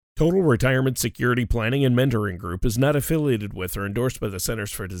Total Retirement Security Planning and Mentoring Group is not affiliated with or endorsed by the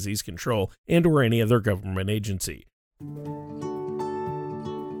Centers for Disease Control and or any other government agency.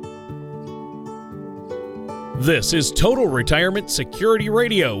 This is Total Retirement Security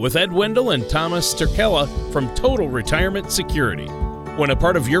Radio with Ed Wendell and Thomas Turkella from Total Retirement Security. When a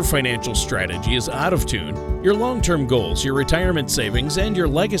part of your financial strategy is out of tune, your long-term goals, your retirement savings, and your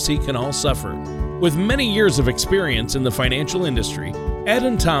legacy can all suffer. With many years of experience in the financial industry, Ed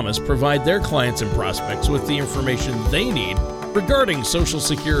and Thomas provide their clients and prospects with the information they need regarding Social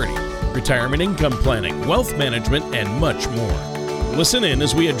Security, retirement income planning, wealth management, and much more. Listen in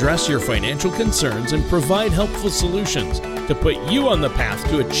as we address your financial concerns and provide helpful solutions to put you on the path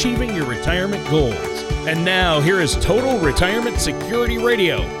to achieving your retirement goals. And now, here is Total Retirement Security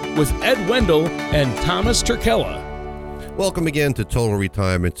Radio with Ed Wendell and Thomas Turkella. Welcome again to Total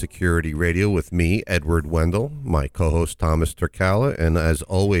Retirement Security Radio with me, Edward Wendell, my co-host Thomas Turkella, and as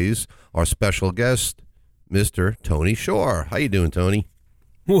always, our special guest, Mr. Tony Shore. How you doing, Tony?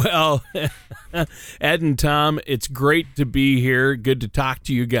 Well, Ed and Tom, it's great to be here. Good to talk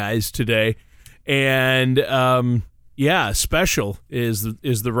to you guys today. And yeah, special is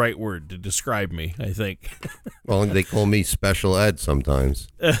the right word to describe me, I think. Well, they call me Special Ed sometimes.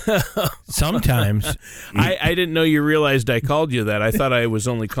 Sometimes. I didn't know you realized I called you that. I thought I was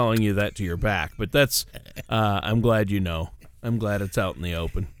only calling you that to your back. But that's, I'm glad you know. I'm glad it's out in the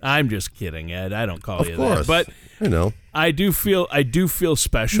open. I'm just kidding, Ed. I don't call you that. But you know, I do feel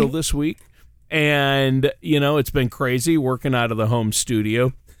special this week. And, you know, it's been crazy working out of the home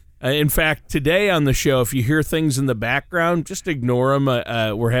studio. In fact, today on the show, if you hear things in the background, just ignore them.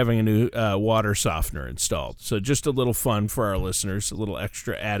 We're having a new water softener installed. So just a little fun for our listeners, a little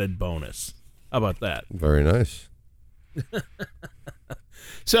extra added bonus. How about that? Very nice.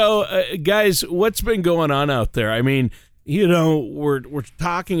 So, guys, what's been going on out there? I mean, you know, we're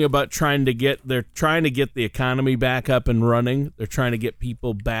talking about trying to get the economy back up and running. They're trying to get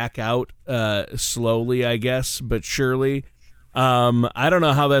people back out slowly, I guess, but surely. I don't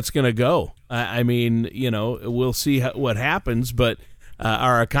know how that's going to go. I mean, you know, we'll see what happens, but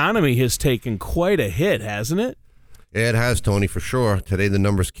our economy has taken quite a hit, hasn't it? It has, Tony, for sure. Today the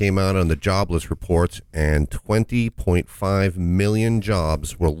numbers came out on the jobless reports, and 20.5 million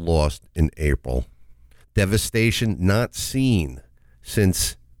jobs were lost in April. Devastation not seen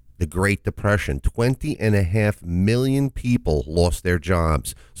since the Great Depression. 20.5 million people lost their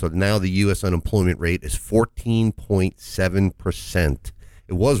jobs. So now the U.S. unemployment rate is 14.7%.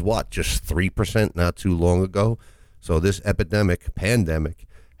 It was, just 3% not too long ago? So this pandemic,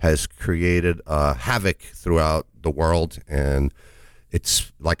 has created havoc throughout the world. And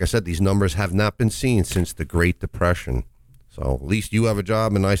it's, like I said, these numbers have not been seen since the Great Depression. So at least you have a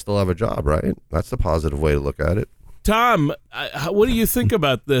job and I still have a job, right? That's the positive way to look at it. Tom, what do you think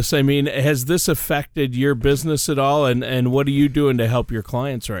about this? I mean, has this affected your business at all? And what are you doing to help your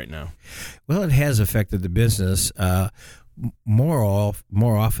clients right now? Well, it has affected the business. More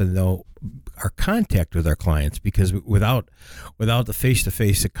often, though, our contact with our clients, because without the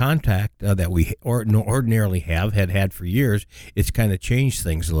face-to-face contact that we ordinarily had for years, it's kind of changed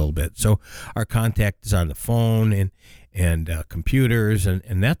things a little bit. So our contact is on the phone and computers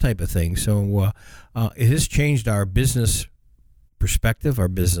and that type of thing. So it has changed our business perspective, our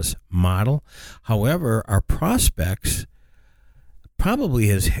business model. However, our prospects probably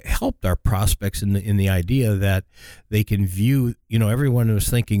has helped our prospects in the idea that they can view, you know, everyone was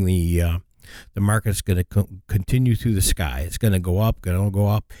thinking the market's going to continue through the sky. It's going to go up.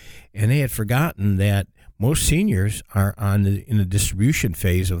 And they had forgotten that most seniors are in the distribution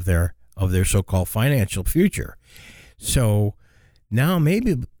phase of their so-called financial future. So now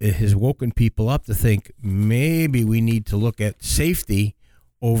maybe it has woken people up to think maybe we need to look at safety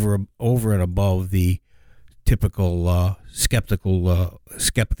over and above the typical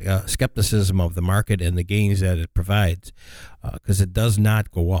skepticism of the market and the gains that it provides, because it does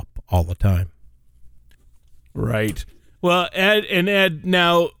not go up all the time. Right. Well, Ed,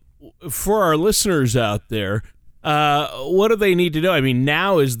 now for our listeners out there, what do they need to do? I mean,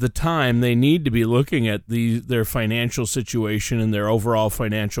 now is the time they need to be looking at their financial situation and their overall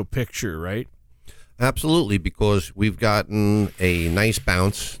financial picture, right? Absolutely, because we've gotten a nice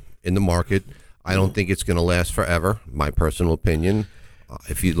bounce in the market. I don't think it's going to last forever, my personal opinion.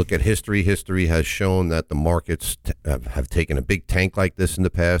 If you look at history has shown that the markets have taken a big tank like this in the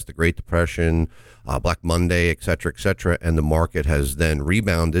past, the Great Depression, Black Monday, et cetera, and the market has then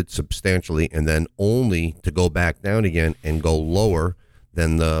rebounded substantially and then only to go back down again and go lower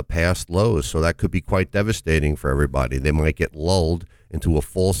than the past lows. So that could be quite devastating for everybody. They might get lulled into a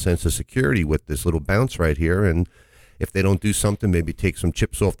false sense of security with this little bounce right here, and if they don't do something, maybe take some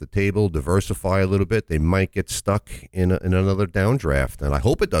chips off the table, diversify a little bit, they might get stuck in another downdraft. And I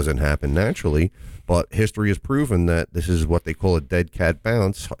hope it doesn't happen naturally, but history has proven that this is what they call a dead cat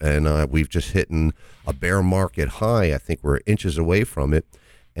bounce, and we've just hit a bear market high. I think we're inches away from it.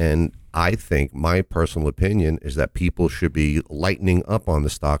 And I think my personal opinion is that people should be lightening up on the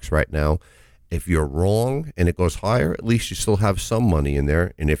stocks right now. If you're wrong and it goes higher, at least you still have some money in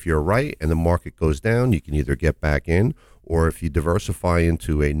there. And if you're right and the market goes down, you can either get back in, or if you diversify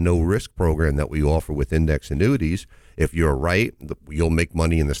into a no-risk program that we offer with index annuities, if you're right, you'll make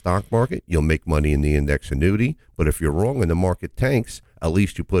money in the stock market, you'll make money in the index annuity. But if you're wrong and the market tanks, at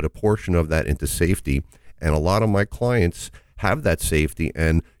least you put a portion of that into safety. And a lot of my clients have that safety.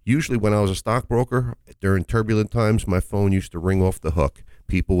 And usually when I was a stockbroker, during turbulent times, my phone used to ring off the hook.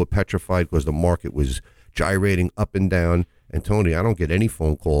 People were petrified because the market was gyrating up and down. And Tony, I don't get any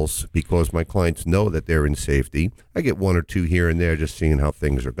phone calls because my clients know that they're in safety. I get one or two here and there just seeing how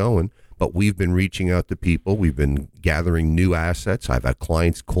things are going. But we've been reaching out to people. We've been gathering new assets. I've had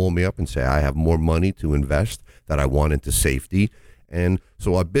clients call me up and say, I have more money to invest that I want into safety. And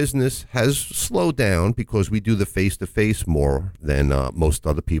so our business has slowed down because we do the face-to-face more than most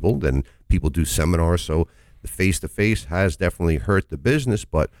other people. Then people do seminars. So the face-to-face has definitely hurt the business,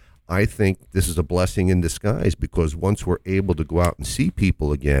 but I think this is a blessing in disguise because once we're able to go out and see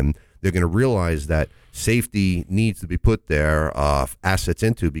people again, they're going to realize that safety needs to be put their assets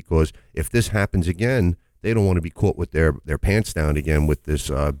into, because if this happens again, they don't want to be caught with their pants down again with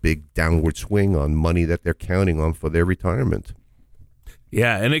this big downward swing on money that they're counting on for their retirement.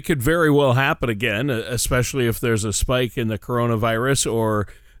 Yeah, and it could very well happen again, especially if there's a spike in the coronavirus or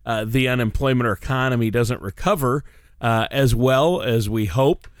the unemployment or economy doesn't recover as well as we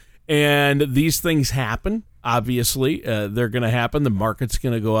hope. And these things happen, obviously. They're going to happen. The market's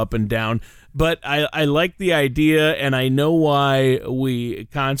going to go up and down. But I like the idea, and I know why we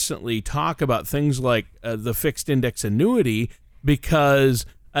constantly talk about things like the fixed index annuity, because,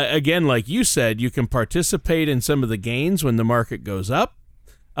 again, like you said, you can participate in some of the gains when the market goes up.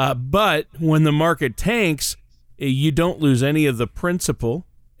 But when the market tanks, you don't lose any of the principal,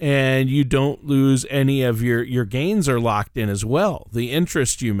 and you don't lose any of your gains are locked in as well. The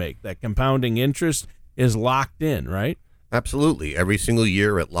interest you make, that compounding interest, is locked in, right? Absolutely. Every single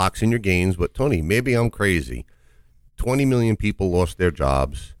year it locks in your gains. But Tony, maybe I'm crazy. 20 million people lost their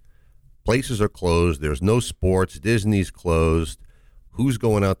jobs. Places are closed. There's no sports. Disney's closed. Who's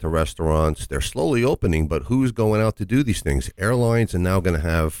going out to restaurants? They're slowly opening, but who's going out to do these things? Airlines are now going to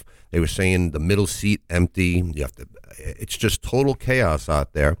have, they were saying, the middle seat empty. It's just total chaos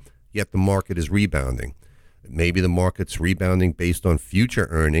out there, yet the market is rebounding. Maybe the market's rebounding based on future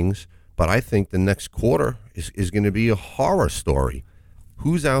earnings, but I think the next quarter is going to be a horror story.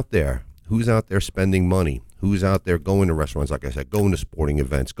 Who's out there? Who's out there spending money? Who's out there going to restaurants, like I said, going to sporting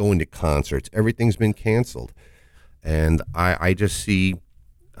events, going to concerts? Everything's been canceled. And I just see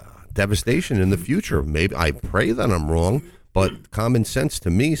devastation in the future. Maybe I pray that I'm wrong, but common sense to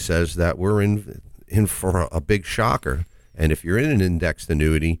me says that we're in for a big shocker. And if you're in an indexed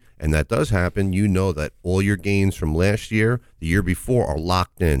annuity and that does happen, you know that all your gains from last year, the year before, are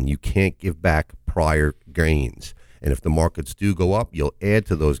locked in. You can't give back prior gains. And if the markets do go up, you'll add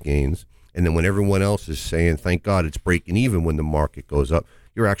to those gains. And then when everyone else is saying, thank God it's breaking even when the market goes up,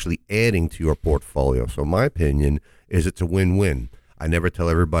 you're actually adding to your portfolio. So my opinion is it's a win-win. I never tell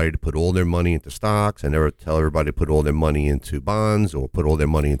everybody to put all their money into stocks. I never tell everybody to put all their money into bonds or put all their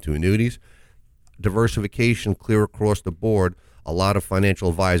money into annuities. Diversification clear across the board. A lot of financial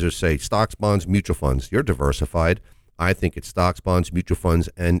advisors say stocks, bonds, mutual funds. You're diversified. I think it's stocks, bonds, mutual funds,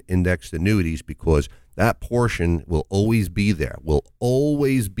 and indexed annuities, because that portion will always be there,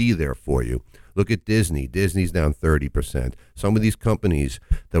 for you. Look at Disney. Disney's down 30%. Some of these companies,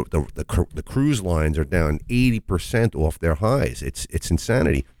 the cruise lines are down 80% off their highs. It's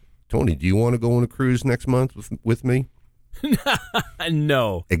insanity. Tony, do you want to go on a cruise next month with me?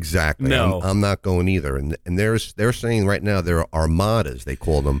 No. Exactly. No. I'm not going either. And they're saying right now there are armadas, they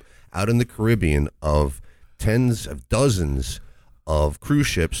call them, out in the Caribbean of tens of dozens of cruise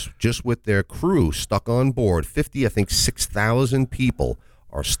ships just with their crew stuck on board. 6,000 people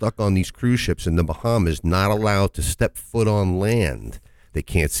are stuck on these cruise ships in the Bahamas, not allowed to step foot on land. They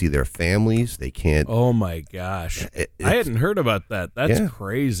can't see their families. They can't. Oh, my gosh. I hadn't heard about that. That's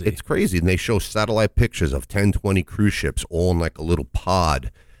crazy. It's crazy. And they show satellite pictures of 10, 20 cruise ships all in like a little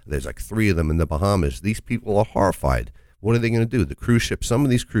pod. There's like 3 of them in the Bahamas. These people are horrified. What are they going to do? The cruise ships, some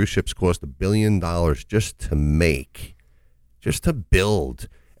of these cruise ships cost $1 billion just to make, just to build.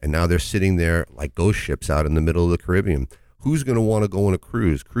 And now they're sitting there like ghost ships out in the middle of the Caribbean. who's going to want to go on a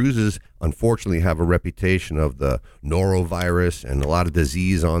cruise? Cruises, unfortunately, have a reputation of the norovirus and a lot of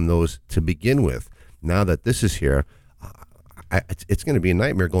disease on those to begin with. Now that this is here, it's going to be a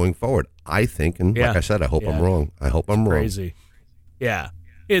nightmare going forward, I think. And like I said, I hope I'm wrong. I hope I'm wrong. Crazy. Yeah,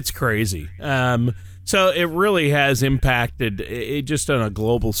 it's crazy. So it really has impacted it just on a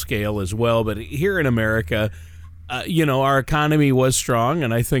global scale as well. But here in America, our economy was strong,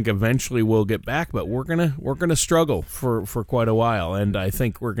 and I think eventually we'll get back. But we're gonna struggle for quite a while, and I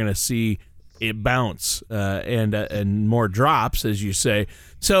think we're gonna see it bounce and more drops, as you say.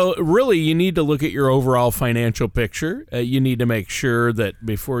 So really, you need to look at your overall financial picture. You need to make sure that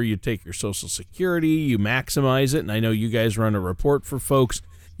before you take your Social Security, you maximize it. And I know you guys run a report for folks.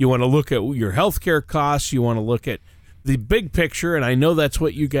 You want to look at your healthcare costs. You want to look at the big picture, and I know that's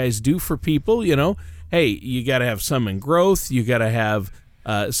what you guys do for people. Hey, you got to have some in growth. You got to have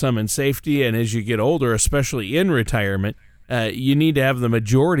some in safety, and as you get older, especially in retirement, you need to have the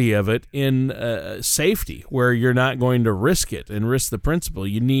majority of it in safety, where you're not going to risk it and risk the principal.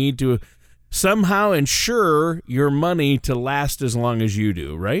 You need to somehow ensure your money to last as long as you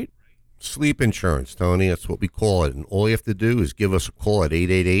do, right? Sleep insurance, Tony. That's what we call it. And all you have to do is give us a call at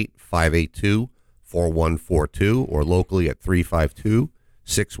 888-582-4142 or locally at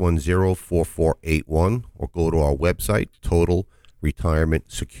 352-610-4481 or go to our website,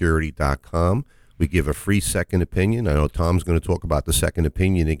 totalretirementsecurity.com. We give a free second opinion. I know Tom's going to talk about the second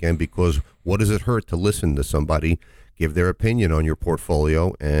opinion again, because what does it hurt to listen to somebody give their opinion on your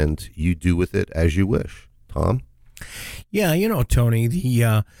portfolio, and you do with it as you wish. Tom? Yeah, Tony,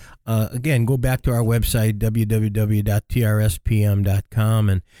 again, go back to our website,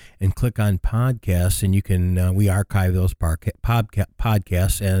 www.trspm.com, and click on podcasts, and you can, we archive those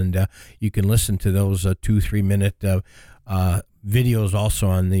podcasts, and you can listen to those 2-3 minute videos also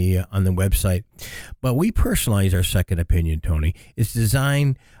on the website. But we personalize our second opinion, Tony. It's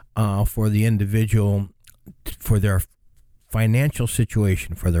designed for the individual, for their financial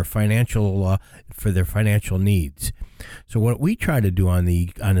situation, for their financial needs. So what we try to do on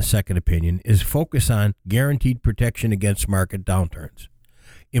the second opinion is focus on guaranteed protection against market downturns.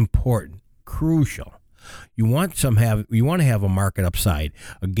 Important, crucial. You want to have a market upside,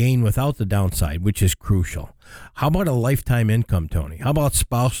 a gain without the downside, which is crucial. How about a lifetime income, Tony? How about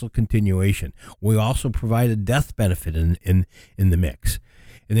spousal continuation? We also provide a death benefit in the mix.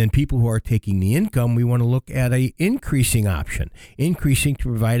 And then people who are taking the income, we want to look at a increasing option, increasing to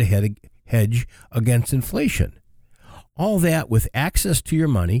provide a hedge against inflation. All that with access to your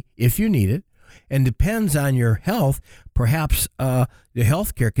money if you need it, and depends on your health. Perhaps the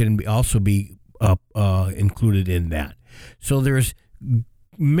health care can also be included in that. So there's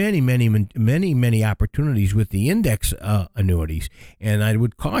many opportunities with the index annuities. And I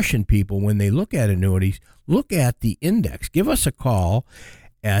would caution people when they look at annuities, look at the index. Give us a call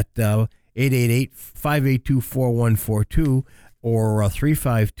at 888-582-4142 or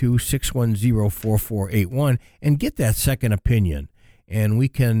 352-610-4481 and get that second opinion. And we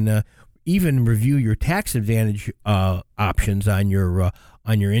can even review your tax advantage options on your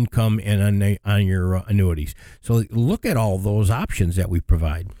income and on your annuities. So look at all those options that we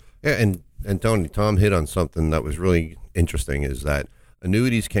provide. Yeah, and Tony, Tom hit on something that was really interesting, is that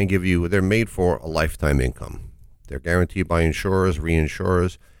annuities can give you, they're made for a lifetime income. They're guaranteed by insurers,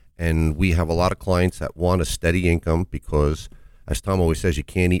 reinsurers, and we have a lot of clients that want a steady income because, as Tom always says, you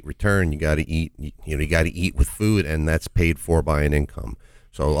can't eat return. You got to eat. You got to eat with food, and that's paid for by an income.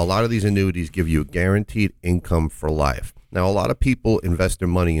 So a lot of these annuities give you a guaranteed income for life. Now, a lot of people invest their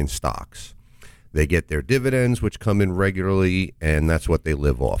money in stocks. They get their dividends, which come in regularly, and that's what they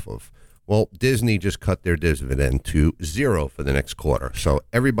live off of. Well, Disney just cut their dividend to 0 for the next quarter. So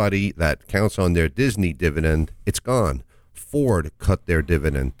everybody that counts on their Disney dividend, it's gone. Ford cut their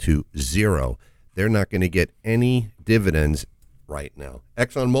dividend to 0. They're not going to get any dividends right now.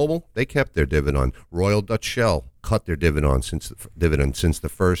 ExxonMobil, they kept their dividend. Royal Dutch Shell cut their dividend since the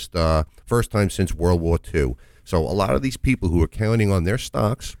first time since World War II. So a lot of these people who are counting on their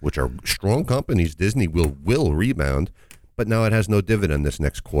stocks, which are strong companies, Disney will rebound, but now it has no dividend this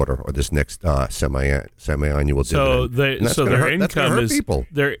next quarter or this next semi-annual dividend. So their income is people.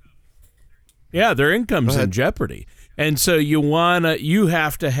 Their income's in jeopardy. And so you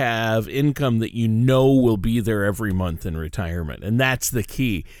have to have income that you know will be there every month in retirement, and that's the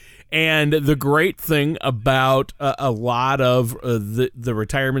key. And the great thing about a lot of the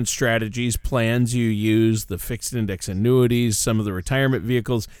retirement strategies, plans you use, the fixed index annuities, some of the retirement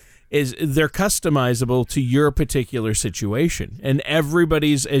vehicles, is they're customizable to your particular situation. And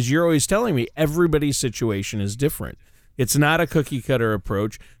everybody's, as you're always telling me, everybody's situation is different. It's not a cookie cutter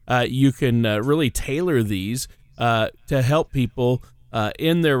approach. You can really tailor these to help people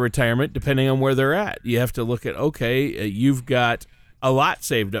in their retirement, depending on where they're at. You have to look at, okay, you've got a lot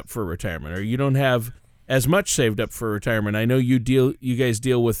saved up for retirement, or you don't have as much saved up for retirement. I know you guys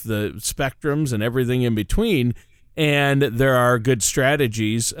deal with the spectrums and everything in between, and there are good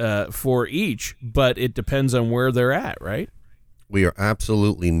strategies for each, but it depends on where they're at, right? We are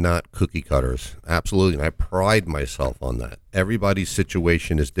absolutely not cookie cutters. Absolutely. And I pride myself on that. Everybody's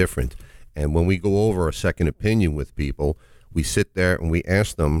situation is different. And when we go over a second opinion with people, we sit there and we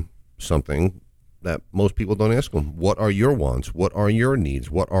ask them something that most people don't ask them. What are your wants? What are your needs?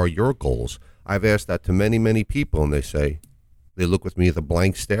 What are your goals? I've asked that to many, many people, and they look with me with a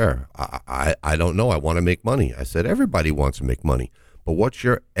blank stare. I don't know. I want to make money. I said, everybody wants to make money. But what's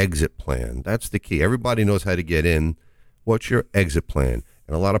your exit plan? That's the key. Everybody knows how to get in. What's your exit plan?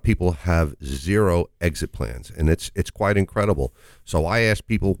 And a lot of people have zero exit plans, and it's quite incredible. So I ask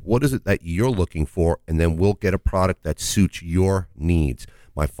people, what is it that you're looking for? And then we'll get a product that suits your needs.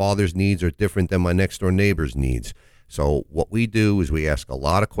 My father's needs are different than my next door neighbor's needs. So what we do is we ask a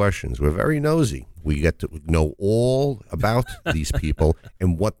lot of questions. We're very nosy. We get to know all about these people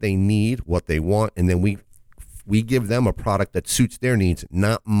and what they need, what they want, and then we give them a product that suits their needs,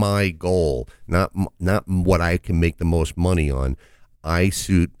 not my goal, not what I can make the most money on. I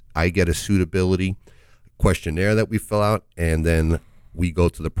get a suitability questionnaire that we fill out, and then we go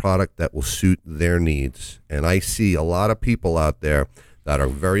to the product that will suit their needs. And I see a lot of people out there that are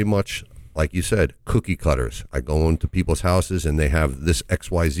very much, like you said, cookie cutters. I go into people's houses and they have this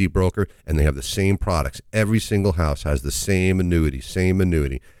XYZ broker and they have the same products. Every single house has the same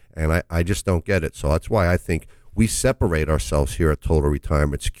annuity. And I just don't get it. So that's why I think we separate ourselves here at Total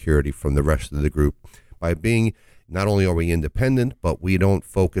Retirement Security from the rest of the group by being, not only are we independent, but we don't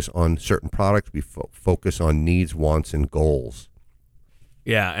focus on certain products. We focus on needs, wants, and goals.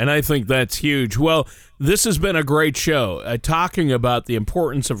 Yeah, and I think that's huge. Well, this has been a great show, talking about the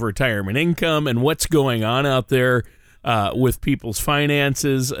importance of retirement income and what's going on out there with people's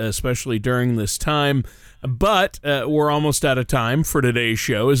finances, especially during this time. But we're almost out of time for today's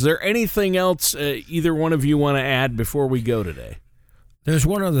show. Is there anything else either one of you want to add before we go today? There's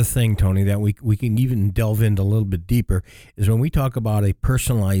one other thing, Tony, that we can even delve into a little bit deeper, is when we talk about a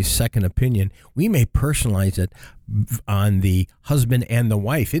personalized second opinion, we may personalize it on the husband and the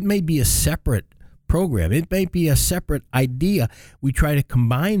wife. It may be a separate program. It may be a separate idea. We try to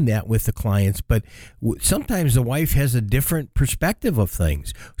combine that with the clients, but sometimes the wife has a different perspective of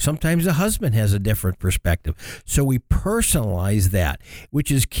things. Sometimes the husband has a different perspective. So we personalize that,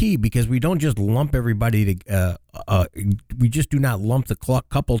 which is key, because we don't just lump everybody to, we just do not lump the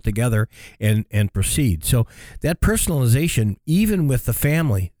couple together and proceed. So that personalization, even with the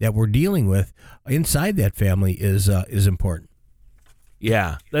family that we're dealing with, inside that family is important.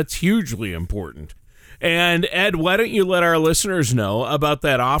 Yeah, that's hugely important. And Ed, why don't you let our listeners know about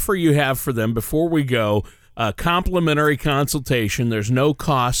that offer you have for them before we go? Complimentary consultation. There's no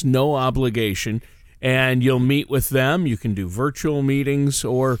cost, no obligation, and you'll meet with them. You can do virtual meetings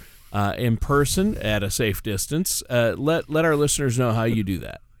or in person at a safe distance. Let our listeners know how you do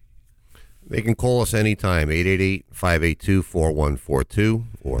that. They can call us anytime, 888-582-4142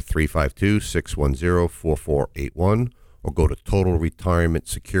 or 352-610-4481. Or go to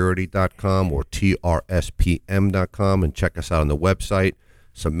totalretirementsecurity.com or trspm.com and check us out on the website.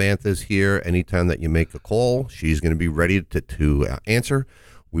 Samantha's here anytime that you make a call. She's going to be ready to answer.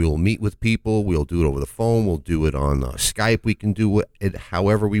 We'll meet with people. We'll do it over the phone. We'll do it on Skype. We can do it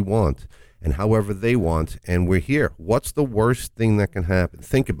however we want and however they want. And we're here. What's the worst thing that can happen?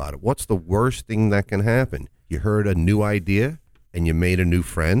 Think about it. What's the worst thing that can happen? You heard a new idea and you made a new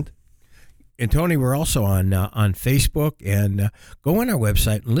friend. And Tony, we're also on Facebook, and go on our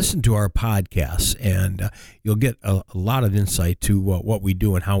website and listen to our podcasts, and you'll get a lot of insight to what we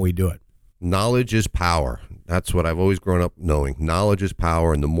do and how we do it. Knowledge is power. That's what I've always grown up knowing. Knowledge is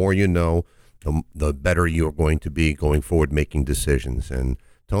power, and the more you know, the better you're going to be going forward making decisions. And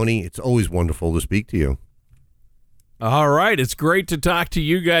Tony, it's always wonderful to speak to you. All right. It's great to talk to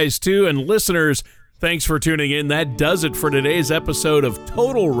you guys, too, and listeners. Thanks for tuning in. That does it for today's episode of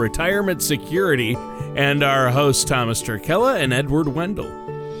Total Retirement Security and our hosts, Thomas Turkella and Edward Wendell.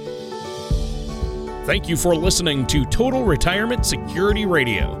 Thank you for listening to Total Retirement Security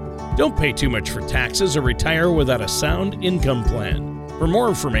Radio. Don't pay too much for taxes or retire without a sound income plan. For more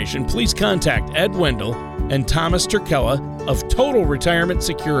information, please contact Ed Wendell and Thomas Turkella of Total Retirement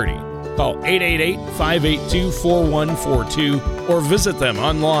Security. Call 888-582-4142 or visit them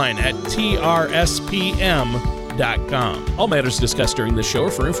online at trspm.com. TotalRetirement.com. All matters discussed during this show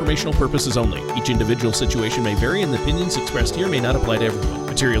are for informational purposes only. Each individual situation may vary, and the opinions expressed here may not apply to everyone.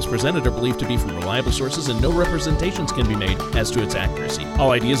 Materials presented are believed to be from reliable sources, and no representations can be made as to its accuracy.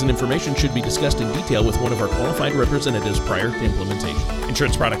 All ideas and information should be discussed in detail with one of our qualified representatives prior to implementation.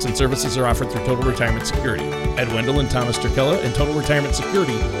 Insurance products and services are offered through Total Retirement Security. Ed Wendell and Thomas Turkella and Total Retirement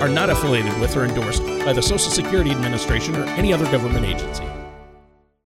Security are not affiliated with or endorsed by the Social Security Administration or any other government agency.